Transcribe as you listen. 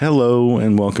Hello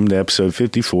and welcome to episode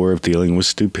 54 of Dealing with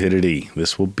Stupidity.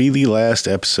 This will be the last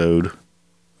episode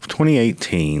of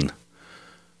 2018.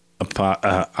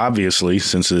 Obviously,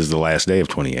 since it is the last day of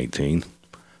 2018,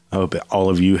 I hope all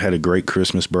of you had a great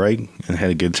Christmas break and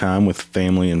had a good time with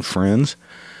family and friends.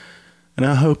 And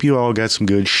I hope you all got some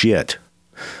good shit.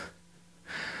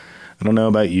 I don't know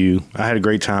about you. I had a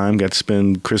great time. Got to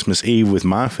spend Christmas Eve with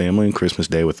my family and Christmas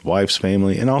Day with wife's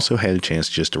family, and also had a chance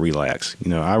just to relax. You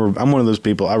know, I'm one of those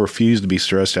people, I refuse to be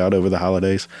stressed out over the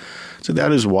holidays. So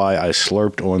that is why I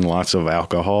slurped on lots of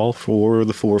alcohol for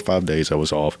the 4 or 5 days I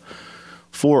was off.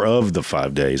 4 of the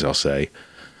 5 days, I'll say.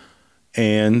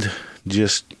 And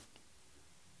just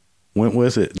went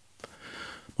with it.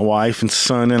 My wife and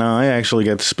son and I actually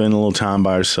got to spend a little time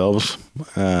by ourselves.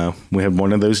 We had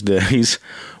one of those days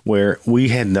where we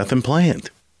had nothing planned.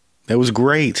 That was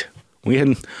great.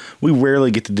 We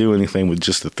rarely get to do anything with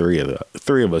just the three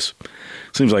of us.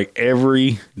 Seems like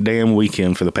every damn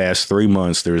weekend for the past 3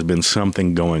 months there's been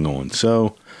something going on.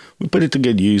 So we put it to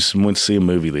good use and went to see a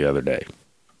movie the other day.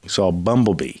 We saw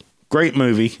Bumblebee. Great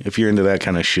movie if you're into that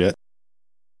kind of shit.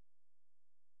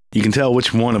 You can tell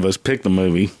which one of us picked the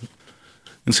movie.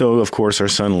 And so, of course, our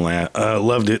son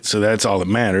loved it, so that's all that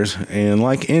matters. And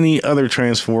like any other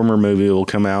Transformer movie, it will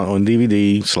come out on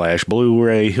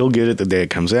DVD/Blu-ray. He'll get it the day it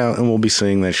comes out, and we'll be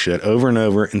seeing that shit over and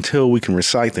over until we can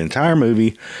recite the entire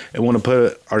movie and want to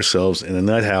put ourselves in a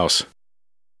nut house.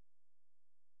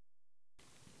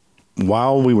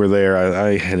 While we were there,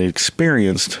 I had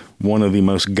experienced one of the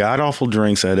most god-awful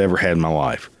drinks I'd ever had in my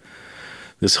life.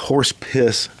 This horse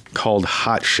piss called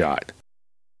Hot Shot.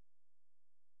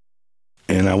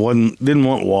 And I didn't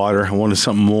want water. I wanted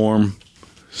something warm,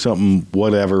 something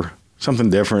whatever, something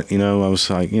different. You know, I was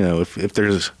like, you know, if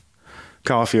there's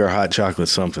coffee or hot chocolate,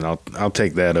 something, I'll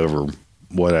take that over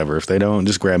whatever. If they don't,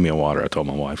 just grab me a water. I told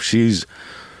my wife. She was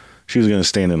going to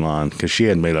stand in line because she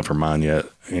hadn't made up her mind yet,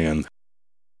 and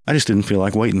I just didn't feel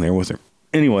like waiting there with her.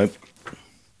 Anyway,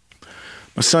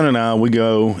 my son and I, we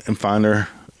go and find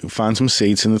some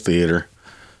seats in the theater.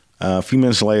 A few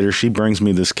minutes later, she brings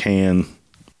me this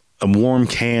a warm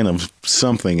can of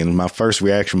something, and my first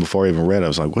reaction before I even read it, I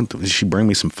was like, did she bring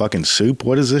me some fucking soup?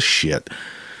 What is this shit?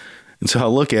 And so I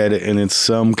look at it, and it's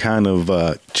some kind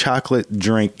of chocolate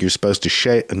drink you're supposed to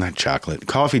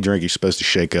coffee drink you're supposed to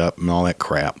shake up and all that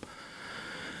crap.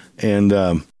 And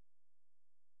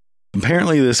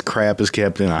apparently this crap is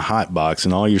kept in a hot box,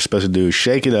 and all you're supposed to do is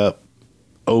shake it up,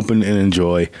 open, and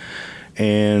enjoy.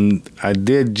 And I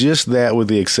did just that with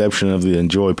the exception of the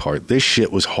enjoy part. This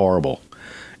shit was horrible.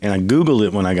 And I Googled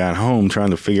it when I got home trying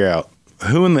to figure out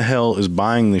who in the hell is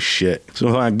buying this shit. So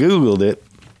when I Googled it,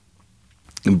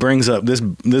 it brings up this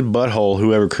butthole,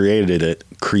 whoever created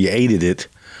it,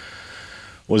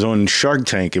 was on Shark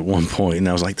Tank at one point. And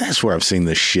I was like, that's where I've seen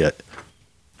this shit.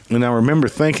 And I remember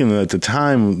thinking that at the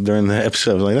time during the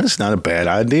episode, I was like, that's not a bad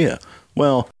idea.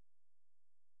 Well,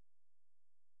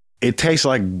 it tastes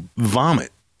like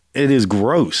vomit. It is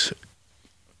gross.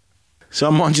 So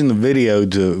I'm watching the video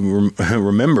to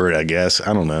remember it, I guess.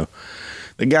 I don't know.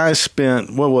 The guy spent,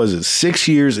 6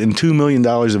 years and $2 million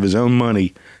of his own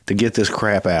money to get this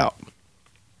crap out.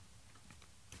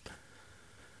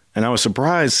 And I was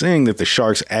surprised seeing that the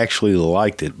sharks actually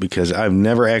liked it because I've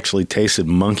never actually tasted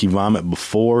monkey vomit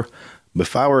before. But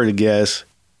if I were to guess,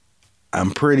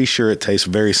 I'm pretty sure it tastes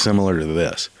very similar to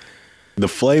this. The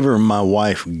flavor my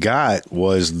wife got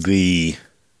was the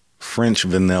French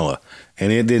vanilla.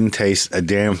 And it didn't taste a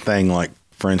damn thing like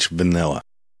French vanilla.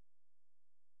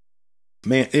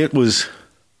 Man, it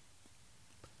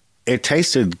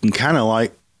tasted kind of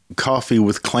like coffee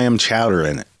with clam chowder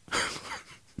in it.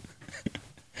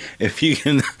 If you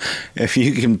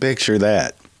can picture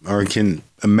that or can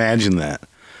imagine that.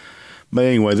 But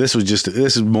anyway, this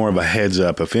is more of a heads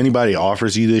up. If anybody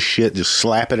offers you this shit, just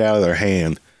slap it out of their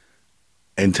hand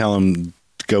and tell them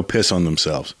to go piss on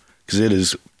themselves because it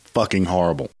is fucking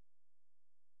horrible.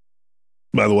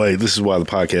 By the way, this is why the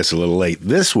podcast is a little late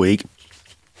this week,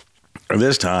 or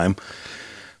this time,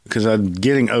 because I'm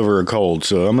getting over a cold.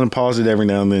 So I'm going to pause it every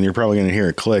now and then. You're probably going to hear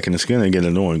it click, and it's going to get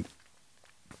annoying.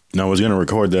 And I was going to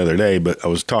record the other day, but I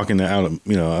was talking I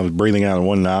was breathing out of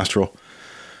one nostril.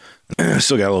 I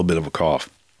still got a little bit of a cough.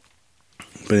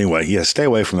 But anyway, yeah, stay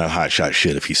away from that hot shot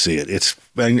shit if you see it.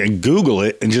 And Google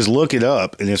it and just look it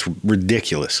up, and it's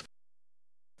ridiculous.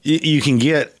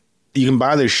 You can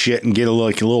buy this shit and get a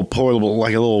little portable,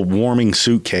 like a little warming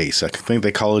suitcase. I think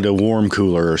they call it a warm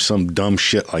cooler or some dumb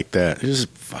shit like that. It's just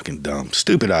fucking dumb.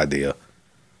 Stupid idea.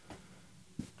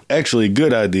 Actually,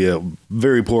 good idea.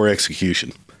 Very poor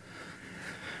execution.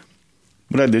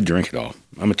 But I did drink it all.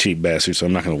 I'm a cheap bastard, so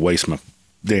I'm not going to waste my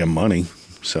damn money.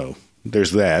 So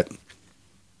there's that.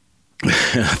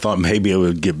 I thought maybe it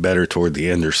would get better toward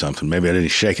the end or something. Maybe I didn't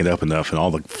shake it up enough and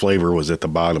all the flavor was at the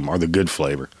bottom, or the good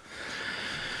flavor.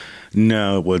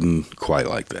 No, it wasn't quite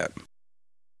like that.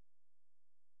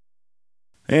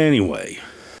 Anyway,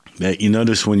 you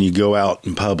notice when you go out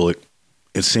in public,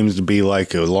 it seems to be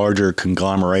like a larger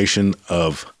conglomeration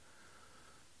of,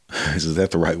 is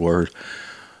that the right word?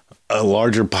 A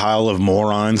larger pile of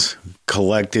morons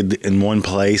collected in one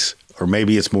place, or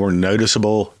maybe it's more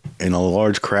noticeable in a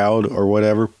large crowd or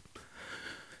whatever.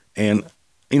 And,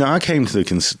 I came to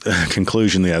the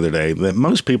conclusion the other day that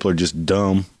most people are just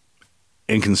dumb,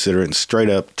 inconsiderate, and straight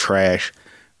up trash.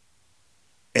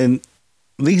 And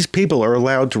these people are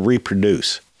allowed to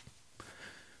reproduce.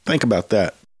 Think about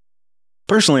that.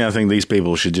 Personally, I think these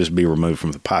people should just be removed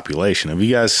from the population. Have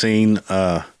you guys seen,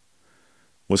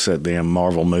 what's that damn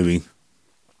Marvel movie?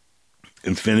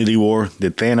 Infinity War.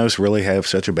 Did Thanos really have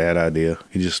such a bad idea?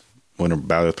 He just went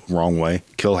about it the wrong way.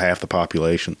 Kill half the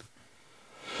population.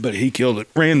 But he killed it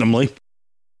randomly.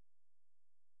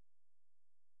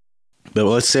 But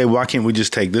let's say, why can't we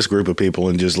just take this group of people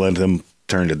and just let them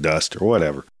turn to dust or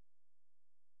whatever?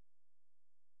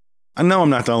 I know I'm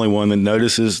not the only one that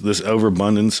notices this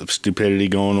overabundance of stupidity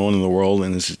going on in the world,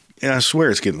 and I swear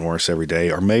it's getting worse every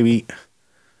day. Or maybe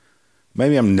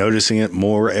I'm noticing it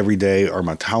more every day, or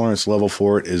my tolerance level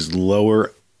for it is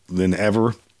lower than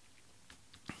ever.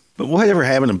 But whatever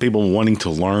happened to people wanting to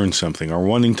learn something or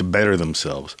wanting to better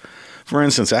themselves? For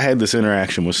instance, I had this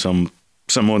interaction with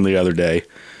someone the other day,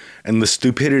 and the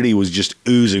stupidity was just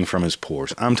oozing from his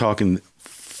pores. I'm talking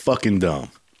fucking dumb.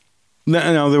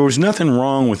 Now, there was nothing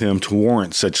wrong with him to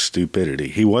warrant such stupidity.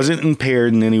 He wasn't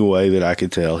impaired in any way that I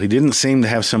could tell. He didn't seem to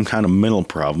have some kind of mental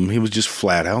problem. He was just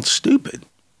flat out stupid.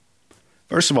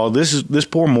 First of all, this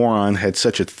poor moron had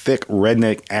such a thick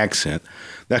redneck accent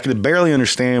that I could barely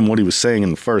understand what he was saying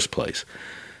in the first place.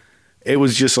 It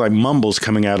was just like mumbles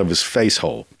coming out of his face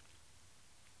hole.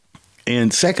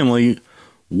 And secondly,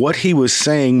 what he was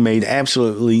saying made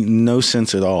absolutely no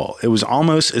sense at all. It was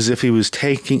almost as if he was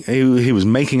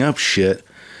making up shit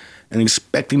and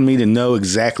expecting me to know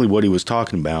exactly what he was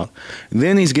talking about. And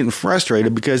then he's getting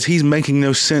frustrated because he's making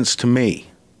no sense to me.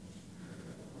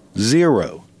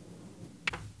 Zero.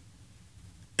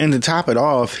 And to top it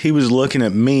off, he was looking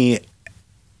at me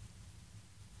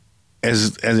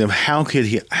as if how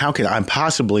could I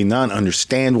possibly not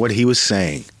understand what he was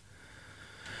saying?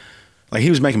 Like, he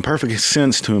was making perfect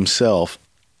sense to himself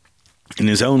in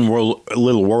his own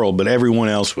little world, but everyone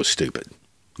else was stupid.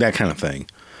 That kind of thing.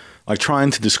 Like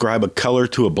trying to describe a color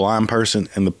to a blind person,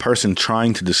 and the person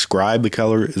trying to describe the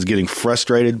color is getting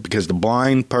frustrated because the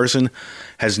blind person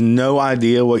has no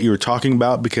idea what you were talking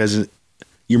about because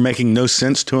you're making no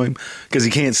sense to him because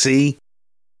he can't see.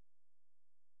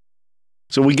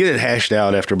 So we get it hashed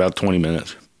out after about 20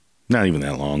 minutes. Not even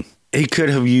that long. He could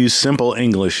have used simple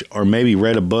English or maybe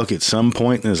read a book at some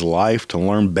point in his life to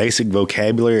learn basic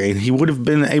vocabulary, and he would have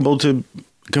been able to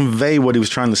convey what he was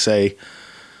trying to say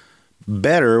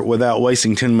better without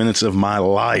wasting 10 minutes of my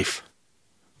life.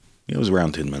 It was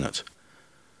around 10 minutes.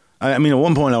 I mean, at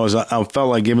one point I felt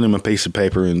like giving him a piece of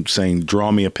paper and saying,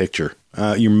 "Draw me a picture."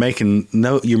 You're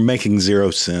making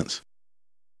zero sense.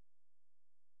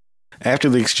 After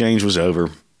the exchange was over,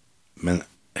 man,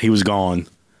 he was gone.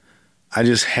 I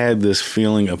just had this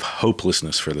feeling of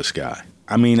hopelessness for this guy.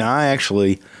 I mean, I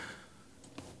actually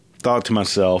thought to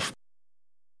myself,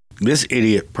 this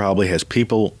idiot probably has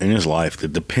people in his life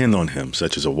that depend on him,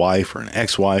 such as a wife or an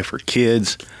ex-wife or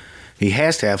kids. He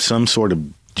has to have some sort of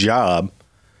job.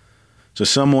 So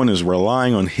someone is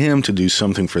relying on him to do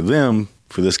something for them,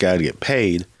 for this guy to get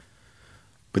paid.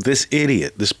 But this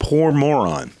idiot, this poor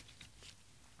moron,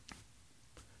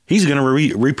 he's going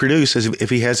to reproduce as if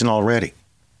he hasn't already.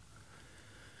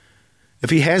 If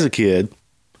he has a kid,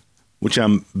 which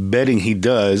I'm betting he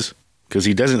does, because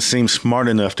he doesn't seem smart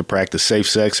enough to practice safe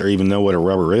sex or even know what a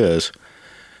rubber is.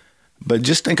 But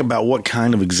just think about what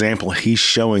kind of example he's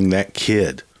showing that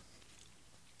kid.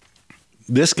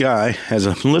 This guy has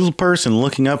a little person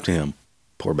looking up to him.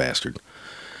 Poor bastard.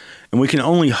 And we can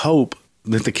only hope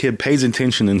that the kid pays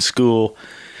attention in school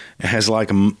and has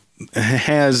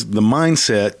the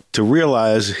mindset to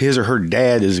realize his or her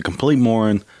dad is a complete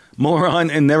moron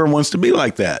and never wants to be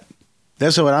like that.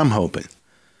 That's what I'm hoping.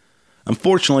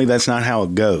 Unfortunately, that's not how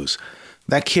it goes.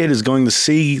 That kid is going to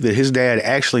see that his dad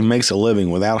actually makes a living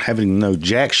without having to know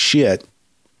jack shit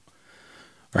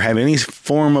or have any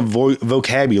form of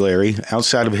vocabulary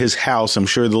outside of his house. I'm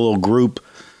sure the little group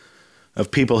of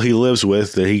people he lives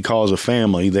with that he calls a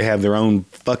family, they have their own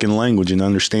fucking language and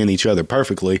understand each other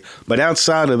perfectly. But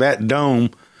outside of that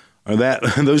dome or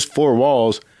those four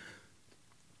walls,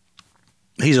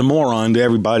 he's a moron to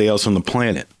everybody else on the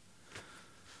planet.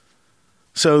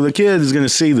 So the kid is going to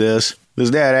see this.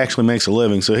 His dad actually makes a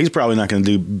living, so he's probably not going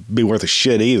to be worth a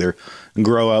shit either and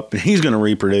grow up. And he's going to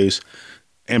reproduce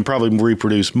and probably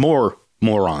reproduce more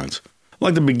morons.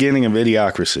 Like the beginning of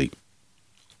Idiocracy.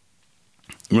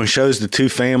 When it shows the two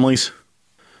families,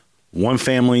 one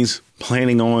family's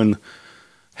planning on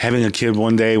having a kid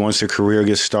one day once their career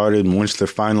gets started and once they're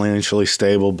financially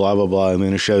stable, blah, blah, blah. And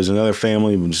then it shows another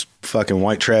family with just fucking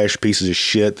white trash pieces of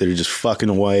shit that are just fucking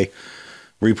away,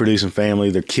 reproducing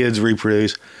family. Their kids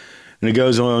reproduce. And it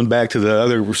goes on back to the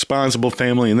other responsible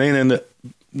family. And they end up,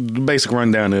 the basic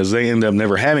rundown is they end up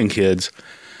never having kids.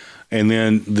 And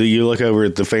then you look over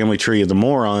at the family tree of the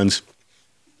morons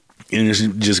and it's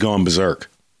just going berserk.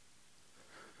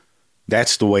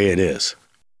 That's the way it is.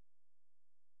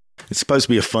 It's supposed to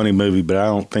be a funny movie, but I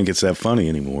don't think it's that funny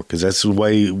anymore because that's the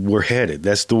way we're headed.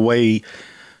 That's the way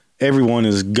everyone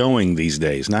is going these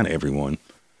days. Not everyone.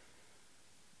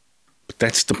 But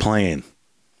that's the plan.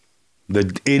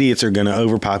 The idiots are going to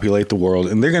overpopulate the world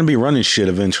and they're going to be running shit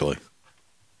eventually.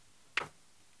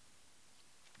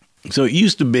 So it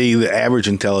used to be the average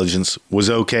intelligence was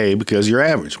okay because you're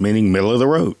average, meaning middle of the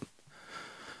road.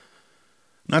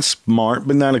 Not smart,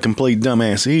 but not a complete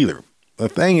dumbass either. The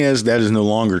thing is, that is no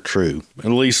longer true.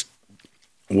 At least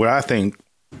what I think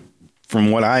from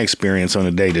what I experience on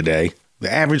a day-to-day,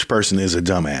 the average person is a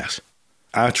dumbass.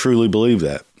 I truly believe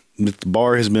that. The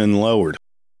bar has been lowered.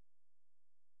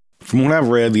 From what I've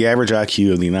read, the average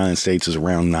IQ of the United States is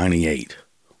around 98.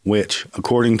 Which,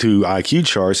 according to IQ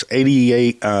charts,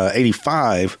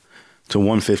 85 to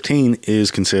 115 is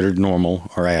considered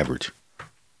normal or average.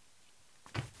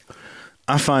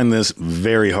 I find this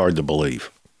very hard to believe.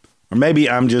 Or maybe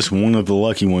I'm just one of the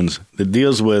lucky ones that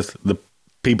deals with the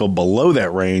people below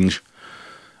that range.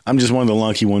 I'm just one of the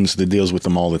lucky ones that deals with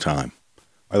them all the time.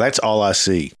 Or that's all I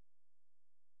see.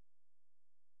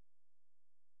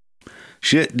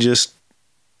 Shit just...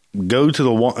 Go to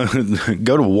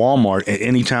Walmart at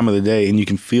any time of the day and you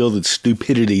can feel the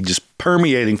stupidity just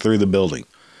permeating through the building.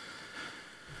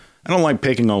 I don't like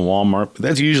picking on Walmart, but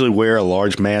that's usually where a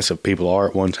large mass of people are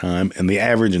at one time, and the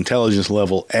average intelligence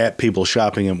level at people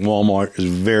shopping at Walmart is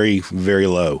very, very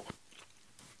low.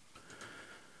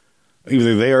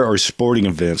 Either there or sporting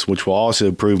events, which will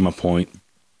also prove my point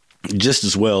just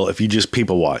as well if you just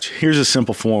people watch. Here's a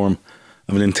simple form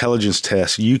of an intelligence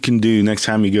test you can do next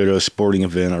time you go to a sporting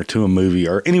event or to a movie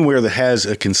or anywhere that has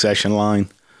a concession line.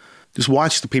 Just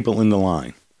watch the people in the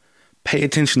line. Pay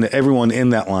attention to everyone in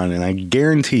that line, and I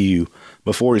guarantee you,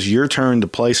 before it's your turn to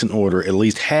place an order, at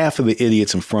least half of the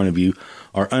idiots in front of you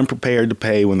are unprepared to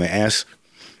pay when they ask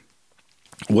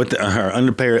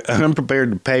unprepared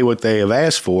to pay what they have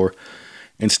asked for,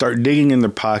 and start digging in their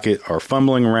pocket or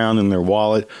fumbling around in their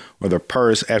wallet or their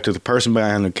purse after the person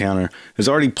behind the counter has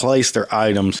already placed their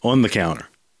items on the counter.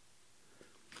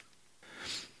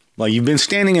 Like, you've been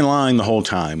standing in line the whole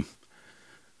time.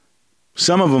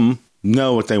 Some of them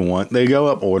know what they want. They go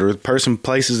up, order. The person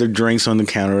places their drinks on the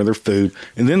counter or their food,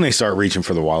 and then they start reaching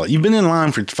for the wallet. You've been in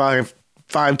line for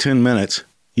 10 minutes.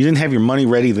 You didn't have your money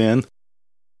ready then.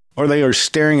 Or they are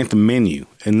staring at the menu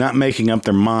and not making up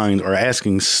their mind or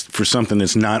asking for something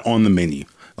that's not on the menu.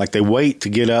 Like, they wait to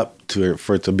get up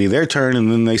for it to be their turn, and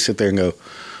then they sit there and go,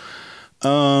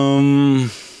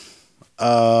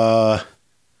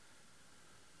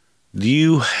 do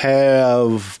you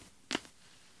have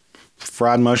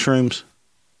fried mushrooms?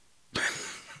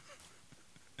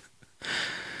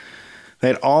 They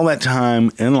had all that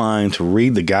time in line to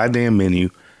read the goddamn menu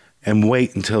and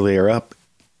wait until they are up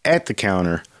at the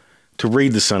counter to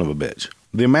read the son of a bitch.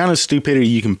 The amount of stupidity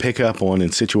you can pick up on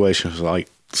in situations like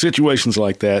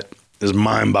that is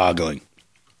mind-boggling.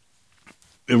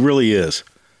 It really is.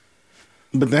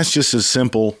 But that's just a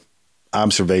simple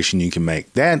observation you can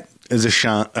make. That is a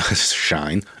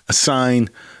sign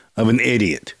of an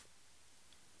idiot.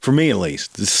 For me, at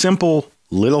least. The simple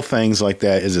little things like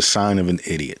that is a sign of an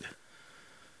idiot.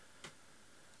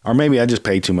 Or maybe I just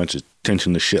pay too much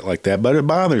attention to shit like that, but it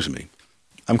bothers me.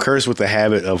 I'm cursed with the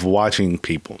habit of watching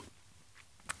people.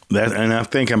 And I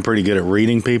think I'm pretty good at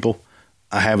reading people.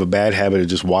 I have a bad habit of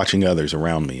just watching others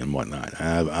around me and whatnot.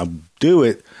 I do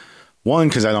it, one,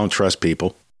 because I don't trust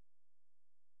people.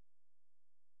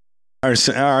 Or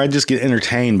I just get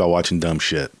entertained by watching dumb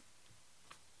shit.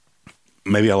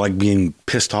 Maybe I like being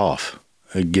pissed off,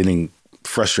 getting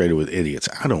frustrated with idiots.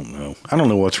 I don't know. I don't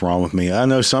know what's wrong with me. I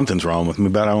know something's wrong with me,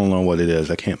 but I don't know what it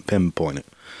is. I can't pinpoint it.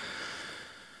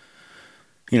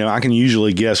 You know, I can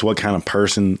usually guess what kind of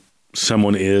person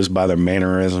someone is by their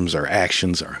mannerisms or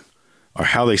actions or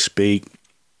how they speak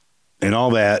and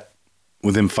all that.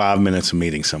 within 5 minutes of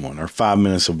meeting someone or 5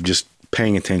 minutes of just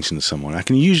paying attention to someone. I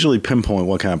can usually pinpoint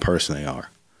what kind of person they are.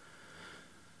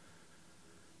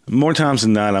 More times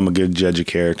than not, I'm a good judge of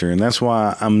character, and that's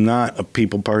why I'm not a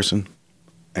people person,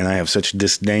 and I have such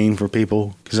disdain for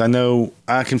people, because I know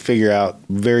I can figure out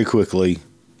very quickly,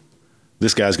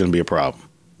 this guy's going to be a problem.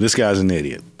 This guy's an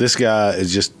idiot. This guy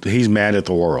is just, he's mad at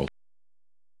the world.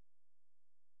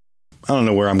 I don't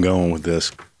know where I'm going with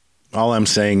this. All I'm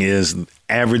saying is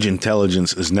average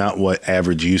intelligence is not what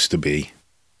average used to be.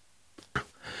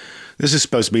 This is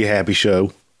supposed to be a happy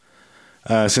show.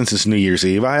 Since it's New Year's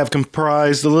Eve, I have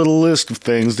comprised a little list of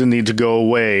things that need to go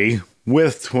away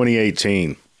with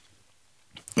 2018.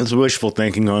 It's wishful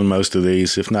thinking on most of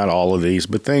these, if not all of these,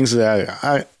 but things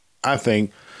that I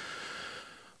think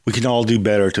we can all do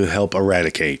better to help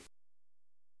eradicate.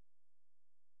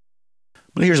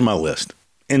 But here's my list.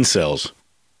 Incels.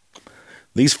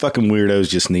 These fucking weirdos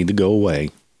just need to go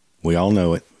away. We all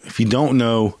know it. If you don't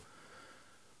know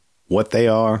what they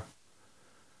are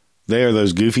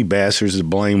those goofy bastards that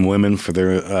blame women for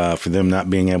them not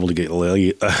being able to get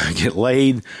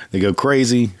laid. They go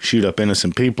crazy, shoot up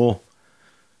innocent people,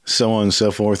 so on and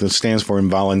so forth. It stands for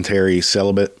involuntary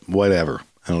celibate, whatever.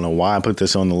 I don't know why I put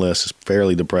this on the list. It's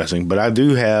fairly depressing, but I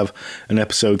do have an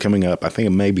episode coming up. I think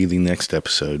it may be the next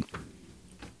episode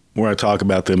where I talk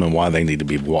about them and why they need to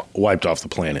be wiped off the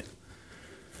planet.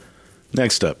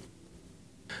 Next up,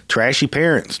 trashy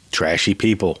parents, trashy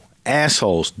people.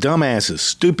 Assholes, dumbasses,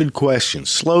 stupid questions,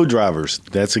 slow drivers.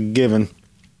 That's a given,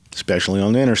 especially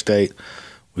on the interstate.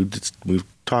 We've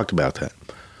talked about that.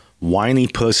 Whiny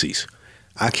pussies.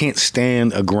 I can't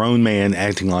stand a grown man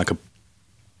acting like a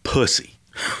pussy.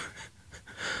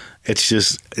 It's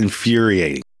just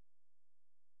infuriating.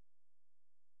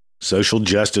 Social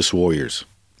justice warriors.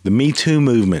 The Me Too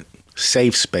movement.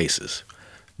 Safe spaces.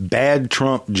 Bad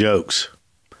Trump jokes.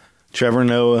 Trevor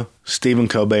Noah, Stephen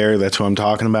Colbert, that's what I'm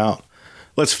talking about.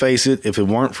 Let's face it, if it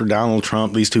weren't for Donald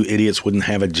Trump, these two idiots wouldn't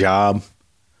have a job.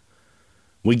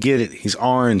 We get it. He's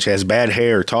orange, has bad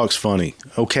hair, talks funny.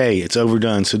 Okay, it's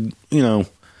overdone. So,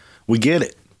 we get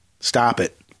it. Stop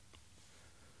it.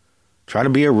 Try to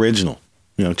be original.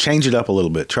 Change it up a little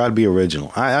bit. Try to be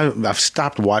original. I've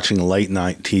stopped watching late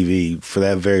night TV for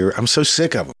that I'm so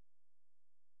sick of them.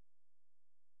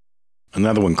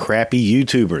 Another one, crappy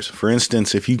YouTubers. For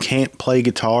instance, if you can't play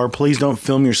guitar, please don't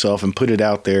film yourself and put it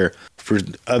out there for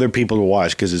other people to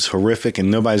watch, because it's horrific and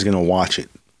nobody's going to watch it.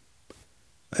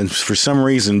 And for some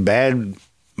reason, bad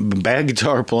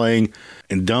guitar playing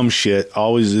and dumb shit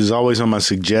is always on my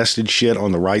suggested shit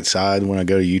on the right side when I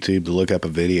go to YouTube to look up a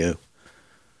video.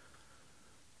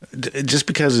 Just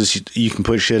because you can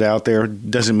put shit out there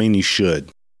doesn't mean you should.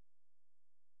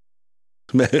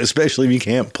 Especially if you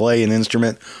can't play an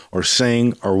instrument or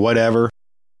sing or whatever.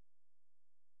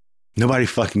 Nobody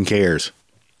fucking cares.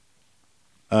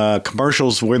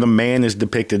 Commercials where the man is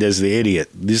depicted as the idiot.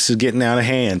 This is getting out of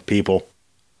hand, people.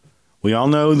 We all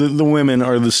know that the women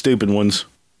are the stupid ones.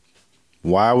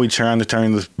 Why are we trying to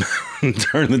turn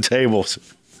the tables?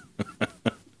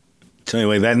 So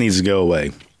anyway, that needs to go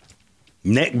away.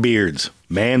 Neck beards,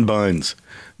 man buns,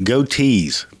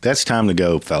 goatees. That's time to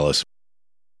go, fellas.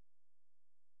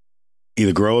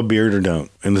 Either grow a beard or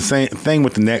don't. And the thing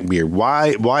with the neck beard,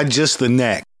 why just the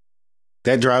neck?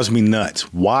 That drives me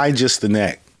nuts. Why just the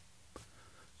neck?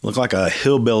 Look like a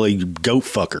hillbilly goat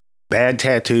fucker. Bad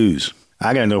tattoos.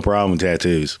 I got no problem with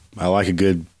tattoos. I like a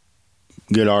good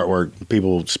artwork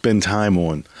people spend time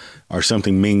on, or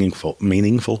something meaningful.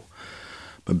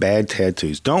 But bad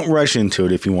tattoos. Don't rush into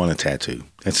it if you want a tattoo.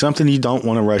 It's something you don't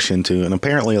want to rush into, and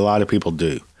apparently a lot of people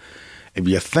do. If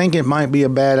you think it might be a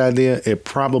bad idea, it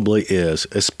probably is,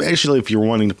 especially if you're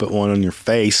wanting to put one on your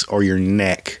face or your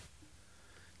neck.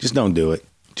 Just don't do it.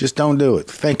 Just don't do it.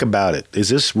 Think about it. Is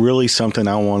this really something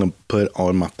I want to put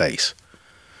on my face?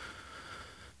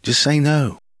 Just say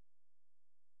no.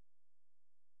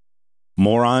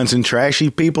 Morons and trashy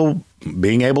people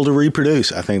being able to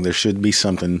reproduce. I think there should be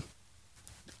something.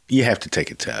 You have to take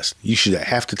a test. You should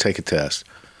have to take a test.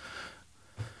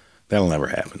 That'll never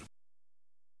happen.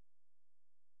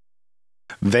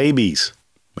 Babies.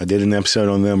 I did an episode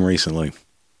on them recently.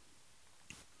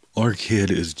 Our kid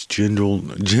is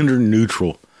gender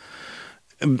neutral.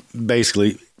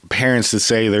 Basically, parents that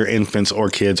say their infants or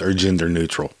kids are gender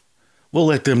neutral. We'll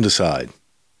let them decide.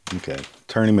 Okay.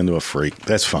 Turn him into a freak.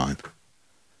 That's fine.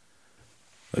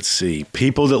 Let's see.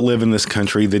 People that live in this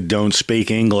country that don't speak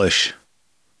English.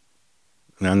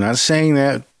 Now, I'm not saying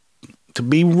that to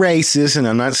be racist, and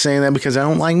I'm not saying that because I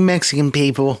don't like Mexican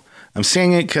people. I'm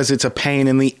saying it because it's a pain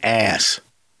in the ass.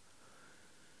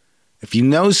 If you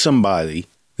know somebody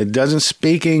that doesn't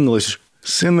speak English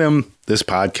Send them this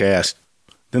podcast.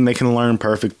 Then they can learn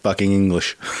perfect fucking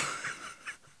English.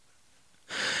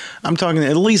 I'm talking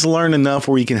at least learn enough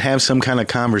where you can have some kind of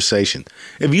conversation.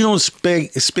 If you don't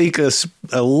speak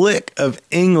a lick of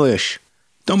English,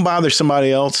 don't bother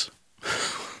somebody else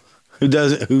who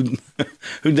doesn't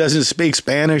speak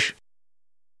Spanish.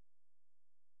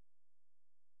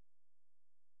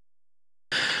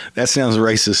 That sounds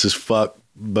racist as fuck,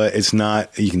 but it's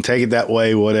not. You can take it that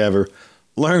way, whatever.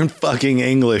 Learn fucking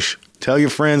English. Tell your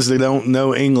friends they don't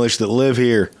know English that live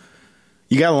here.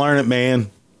 You got to learn it, man.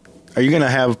 Are you going to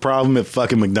have a problem at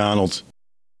fucking McDonald's?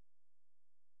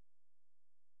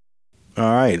 All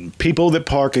right. People that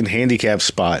park in handicap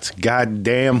spots. God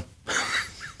damn.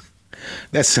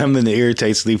 That's something that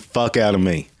irritates the fuck out of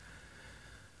me.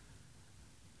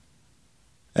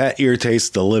 That irritates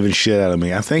the living shit out of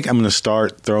me. I think I'm going to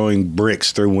start throwing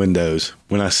bricks through windows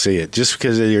when I see it, just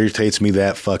because it irritates me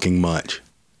that fucking much.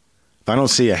 If I don't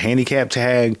see a handicap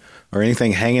tag or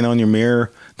anything hanging on your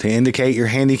mirror to indicate your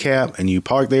handicap and you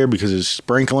park there because it's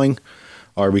sprinkling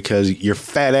or because your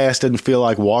fat ass doesn't feel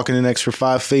like walking an extra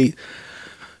 5 feet,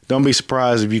 don't be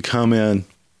surprised if you come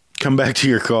back to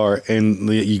your car and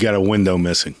you got a window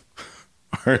missing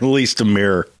or at least a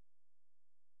mirror.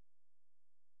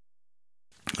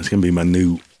 That's going to be my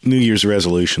New Year's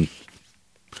resolution.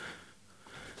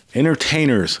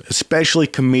 Entertainers, especially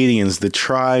comedians that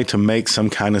try to make some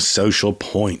kind of social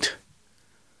point.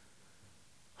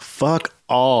 Fuck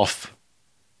off.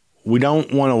 We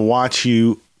don't want to watch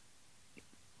you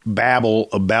babble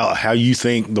about how you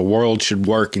think the world should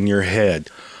work in your head.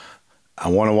 I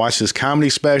want to watch this comedy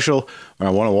special, or I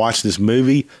want to watch this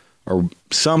movie or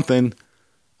something.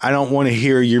 I don't want to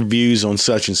hear your views on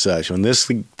such and such, on this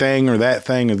thing or that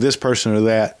thing or this person or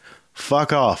that.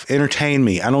 Fuck off. Entertain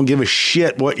me. I don't give a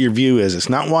shit what your view is. It's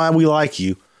not why we like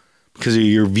you, because of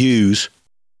your views.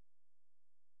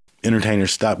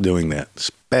 Entertainers, stop doing that,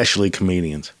 especially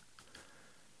comedians.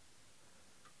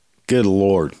 Good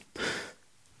Lord.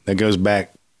 That goes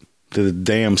back to the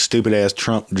damn stupid-ass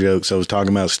Trump jokes I was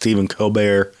talking about, Stephen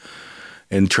Colbert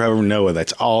and Trevor Noah.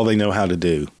 That's all they know how to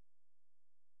do.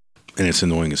 And it's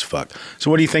annoying as fuck. So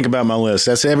what do you think about my list?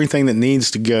 That's everything that needs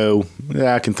to go that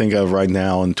I can think of right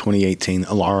now in 2018,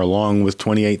 or along with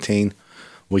 2018.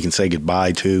 We can say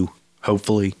goodbye to,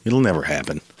 hopefully. It'll never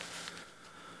happen.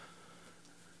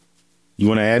 You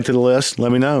want to add to the list?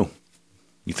 Let me know.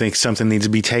 You think something needs to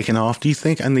be taken off? Do you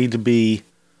think I need to be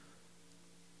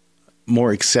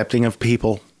more accepting of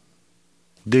people?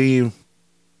 Do you?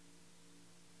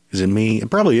 Is it me? It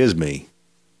probably is me.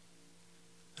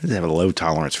 I just have a low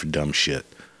tolerance for dumb shit.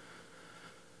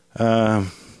 But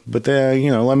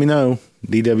let me know.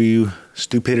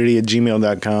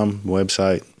 dwstupidity@gmail.com,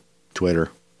 website, Twitter.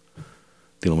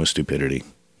 Dealing with stupidity.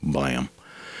 Blam.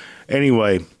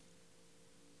 Anyway,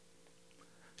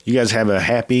 you guys have a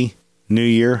happy New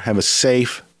Year. Have a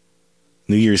safe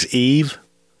New Year's Eve.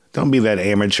 Don't be that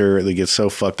amateur that gets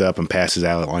so fucked up and passes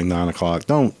out at like 9 o'clock.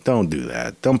 Don't do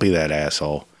that. Don't be that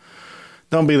asshole.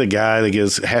 Don't be the guy that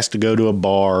has to go to a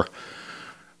bar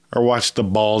or watch the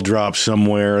ball drop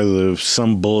somewhere,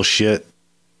 some bullshit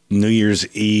New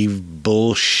Year's Eve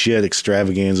bullshit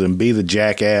extravaganza, and be the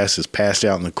jackass that's passed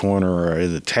out in the corner or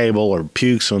at the table or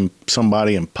pukes on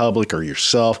somebody in public or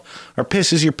yourself or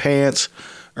pisses your pants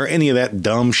or any of that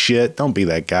dumb shit. Don't be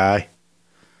that guy.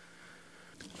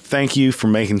 Thank you for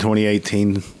making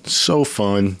 2018 so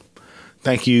fun.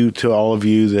 Thank you to all of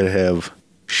you that have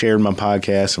shared my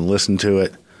podcast and listened to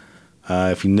it.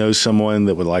 If you know someone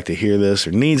that would like to hear this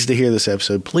or needs to hear this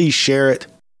episode, please share it.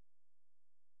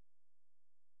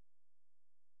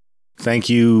 Thank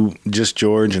you, Just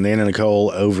George and Anna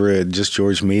Nicole over at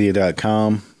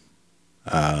justgeorgemedia.com.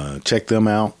 Check them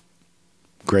out.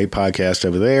 Great podcast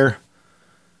over there.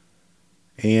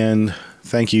 And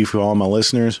thank you for all my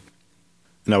listeners.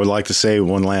 And I would like to say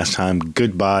one last time,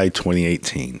 goodbye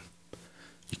 2018.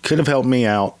 You could have helped me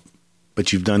out,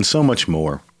 but you've done so much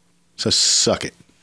more. So suck it.